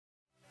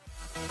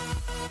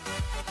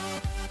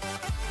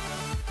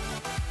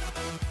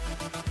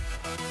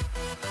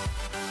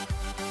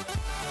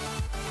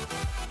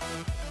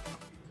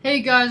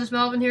Hey guys, it's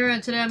Melvin here,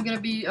 and today I'm gonna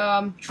be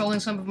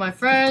trolling some of my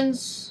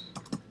friends.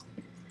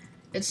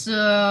 It's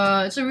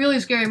a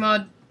really scary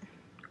mod.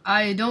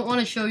 I don't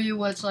want to show you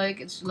what it's like.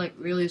 It's like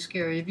really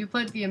scary. If you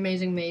played the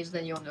Amazing Maze,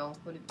 then you'll know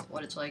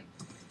what it's like.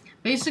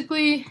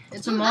 Basically,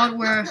 it's a mod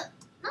where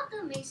not the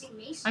Amazing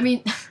Maze. I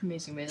mean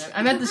Amazing Maze.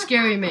 I meant the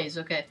Scary Maze.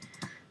 Okay,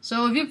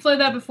 so if you've played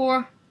that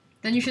before,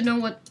 then you should know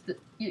what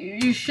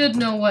you should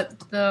know what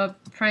the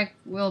prank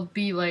will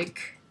be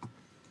like.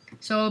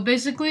 So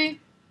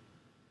basically,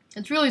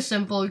 it's really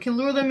simple. You can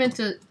lure them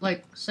into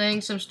like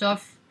saying some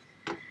stuff,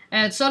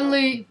 and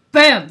suddenly,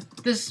 bam!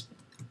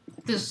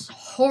 This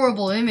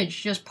horrible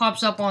image just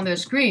pops up on their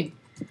screen.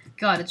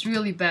 God, it's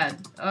really bad.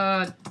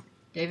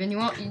 David,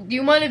 do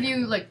you mind if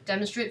you like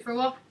demonstrate for a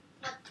while?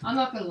 I'm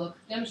not gonna look.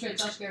 Demonstrate.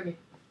 Don't scare me.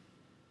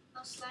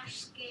 Oh, slash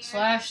scare.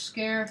 Slash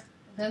scare.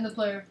 Then the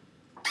player.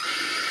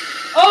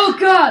 Oh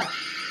God.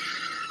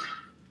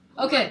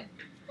 Okay.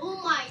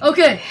 Oh my.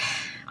 Okay.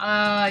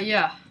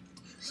 Yeah.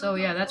 So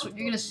yeah, that's what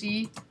you're gonna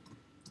see.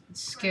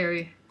 It's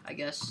scary, I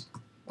guess.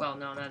 Well,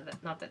 no,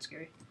 not that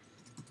scary.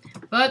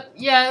 But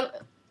yeah,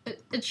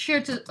 it's sure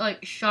to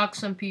like shock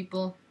some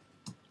people.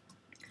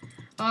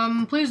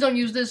 Please don't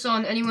use this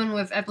on anyone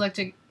with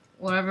epileptic,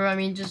 whatever. I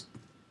mean, just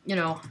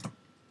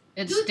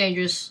it's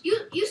dangerous.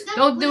 Use that.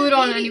 Don't do it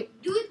on any.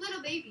 Do it with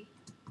a baby.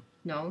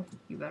 No,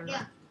 you better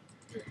not.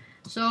 Yeah.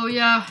 So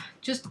yeah,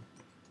 just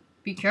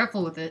be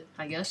careful with it,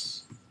 I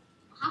guess.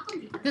 How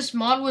come This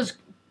mod was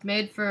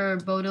made for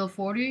Bodil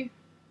 40.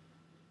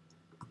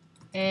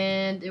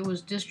 And it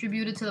was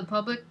distributed to the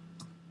public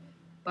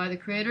by the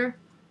creator.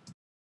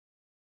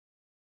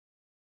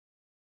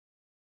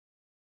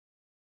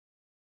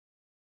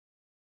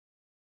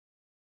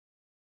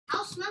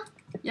 house smell?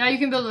 Yeah, you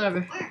can build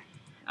whatever. Where?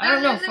 I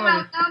don't know.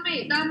 Tell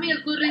me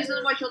a good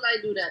reason why should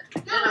I do that.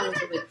 Then I will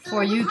do it.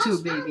 For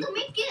YouTube, baby. To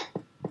make it.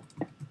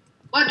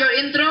 What, your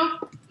intro?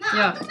 No,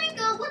 Yeah. to make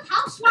a wood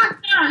house. What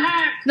the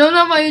heck? No,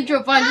 not my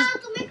intro. Fine. No, Just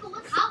to make a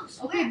wood house.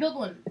 okay. Where? Build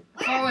one.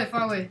 Where? Far away.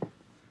 Far away.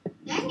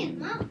 Dang it,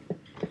 no.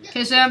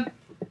 Okay, Sam.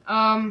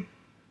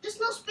 There's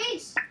no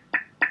space.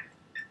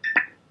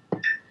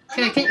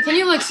 Okay, can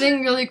you like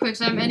sing really quick,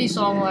 Sam? Any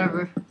song,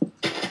 whatever.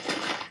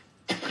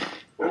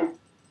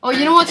 Oh,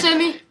 you know what,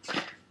 Sammy?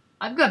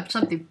 I've got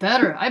something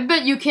better. I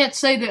bet you can't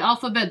say the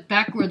alphabet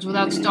backwards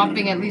without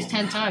stopping at least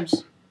 10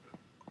 times.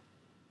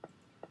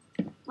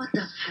 What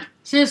the heck?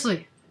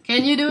 Seriously,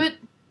 can you do it?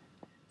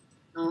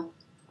 No.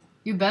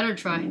 You better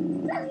try.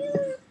 I'm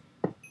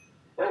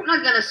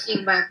not gonna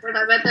sing backwards.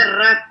 I better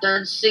rap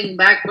than sing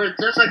backwards.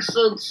 That's like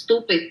so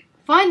stupid.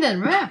 Fine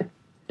then, rap.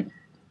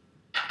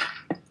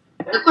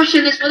 The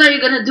question is, what are you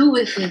gonna do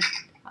with it?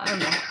 I don't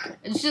know.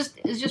 It's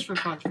just for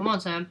fun. Come on,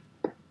 Sam.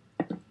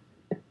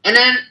 And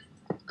then,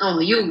 oh,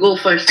 you go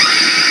first.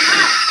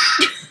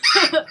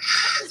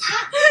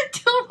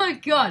 Oh my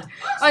God!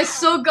 I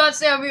so got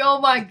Sammy. Oh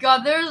my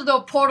God! There's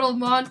no portal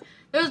mod.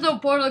 There's no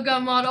portal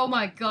gun mod. Oh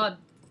my God!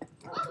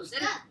 What was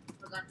that?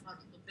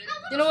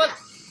 You know what?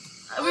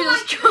 We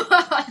just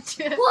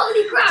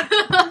Holy crap!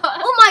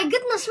 Oh my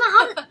goodness,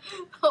 man!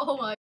 How Oh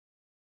my.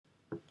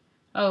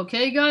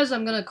 Okay, guys,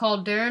 I'm gonna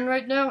call Darren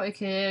right now,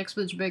 aka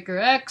Xglitch Baker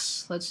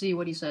X. Let's see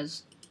what he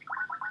says.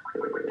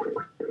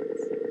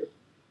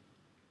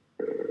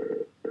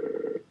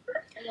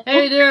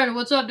 Hey, Darren,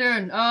 what's up,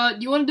 Darren?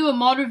 Do you want to do a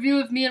mod review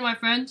with me and my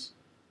friends?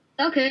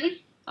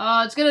 Okay.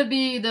 It's gonna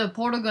be the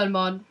portal gun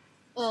mod.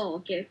 Oh,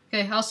 okay.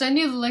 Okay, I'll send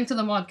you the link to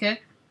the mod. Okay.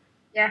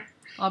 Yeah.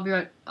 I'll be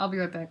right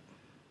back.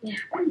 Yeah.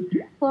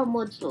 4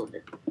 modes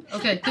loaded.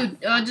 Okay, dude,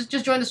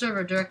 just join the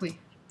server directly.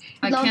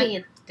 I Logging can't.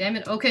 in. Damn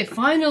it. Okay,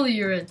 finally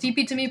you're in.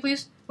 TP to me,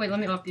 please. Wait, let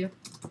me off you.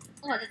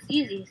 Oh, that's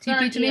easy.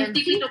 TP to me.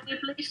 TP to me,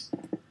 please.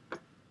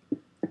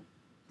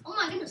 Oh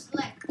my goodness,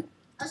 lag.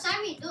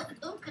 Sammy,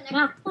 don't connect.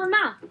 Wow, come on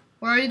now.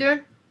 Where are you,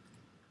 Darren?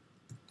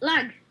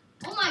 Lag.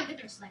 Oh my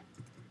goodness, lag.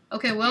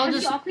 Okay, well, Have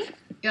just you off me?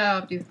 yeah,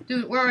 up you,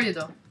 dude. Where are you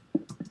though?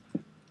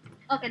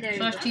 Okay, there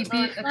Slash you go.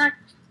 TP. Slash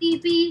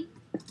TP.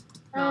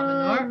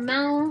 Malvinar.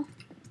 Mel.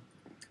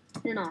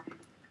 Then off.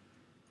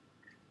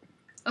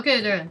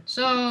 Okay, Darren.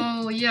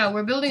 So yeah,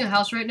 we're building a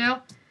house right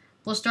now.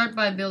 We'll start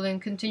by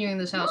continuing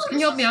this house. Can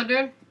you help me out,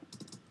 Darren?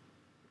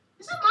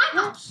 This is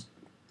my house.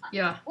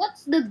 Yeah.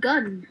 What's the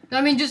gun?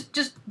 I mean, just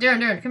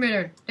Darren, come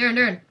here,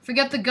 Darren.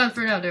 Forget the gun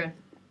for now, Darren.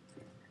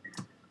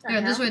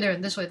 Darren, this way,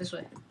 Darren. This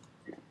way.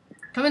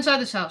 Come inside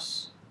this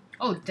house.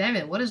 Oh, damn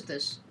it! What is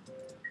this?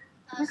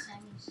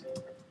 Sammy's.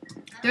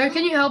 Darren,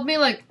 can you help me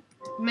like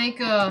make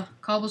a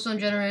cobblestone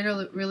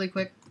generator really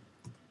quick?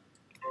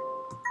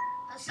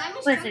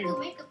 Sammy's Wait a trying to second.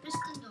 make a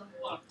piston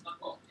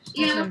door.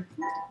 Yeah.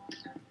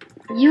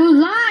 You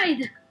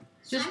lied.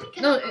 Just Sammy,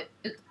 can no.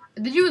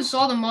 Did you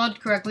install the mod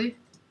correctly?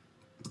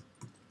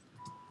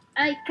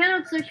 I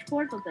cannot search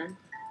portal gun.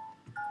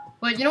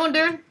 Wait, you know what,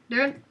 Darren?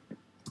 Darren,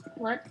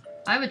 What?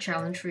 I have a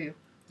challenge for you.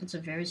 It's a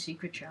very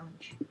secret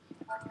challenge.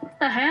 What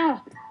the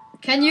hell?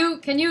 Can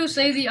you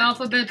say the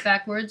alphabet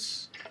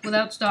backwards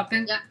without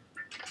stopping? Yeah.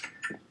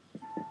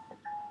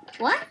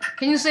 What?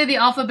 Can you say the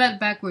alphabet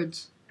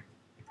backwards?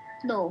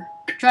 No.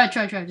 Try,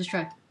 just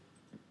try.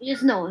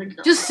 Just no.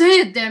 Just say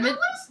it, damn it. Now, what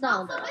is No,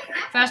 alpha no. way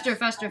backwards? Faster,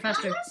 faster, Now,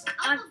 faster. what is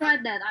I've alpha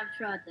tried that. I've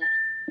tried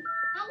that.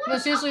 Now, what No,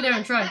 is seriously, alpha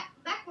Darren, try.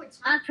 Backwards.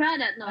 I've tried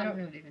that. No. I don't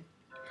know, David.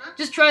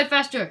 Just try it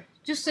faster.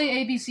 Just say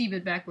ABC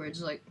but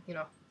backwards, like, you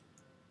know.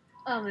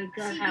 Oh my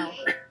god, how?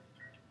 CBA.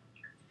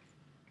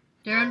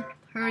 Darren,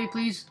 hurry,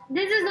 please.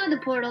 This is not the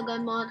portal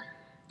gun mod.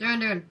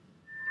 Darren.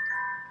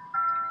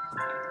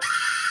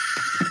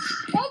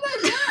 Oh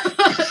my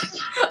god!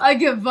 I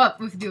give up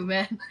with you,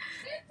 man.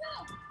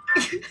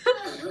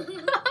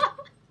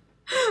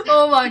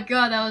 Oh my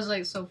god, that was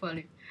like so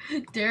funny.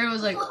 Darren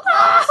was like,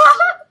 That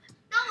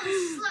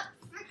was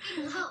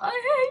freaking loud. I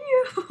hate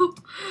you.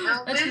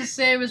 Now, That's the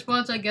same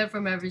response I get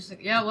from every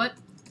single. Yeah, what?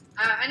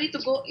 I need to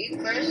go eat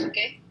first,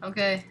 okay?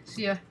 Okay,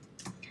 see ya.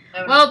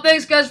 Bye-bye. Well,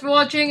 thanks guys for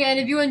watching, and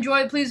if you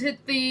enjoyed, please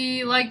hit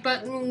the like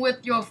button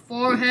with your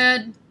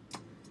forehead,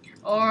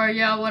 or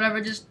yeah, whatever.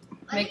 Just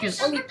make your,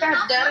 Only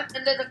tap that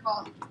and then the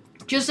call.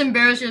 just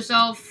embarrass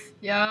yourself.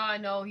 Yeah, I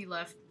know he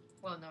left.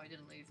 Well, no, he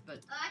didn't leave, but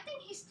I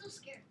think he's still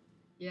scared.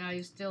 yeah,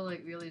 he's still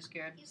like really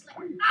scared. He's like,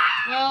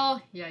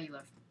 Well, yeah, he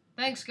left.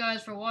 Thanks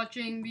guys for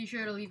watching. Be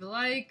sure to leave a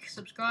like,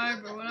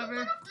 subscribe, or whatever.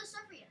 Turn off the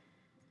server yet.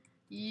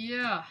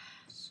 Yeah.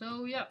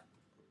 So yeah,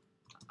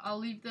 I'll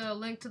leave the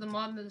link to the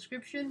mod in the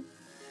description.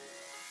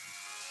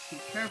 Be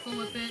careful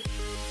with it.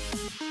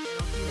 And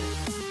I'll see you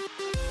next time.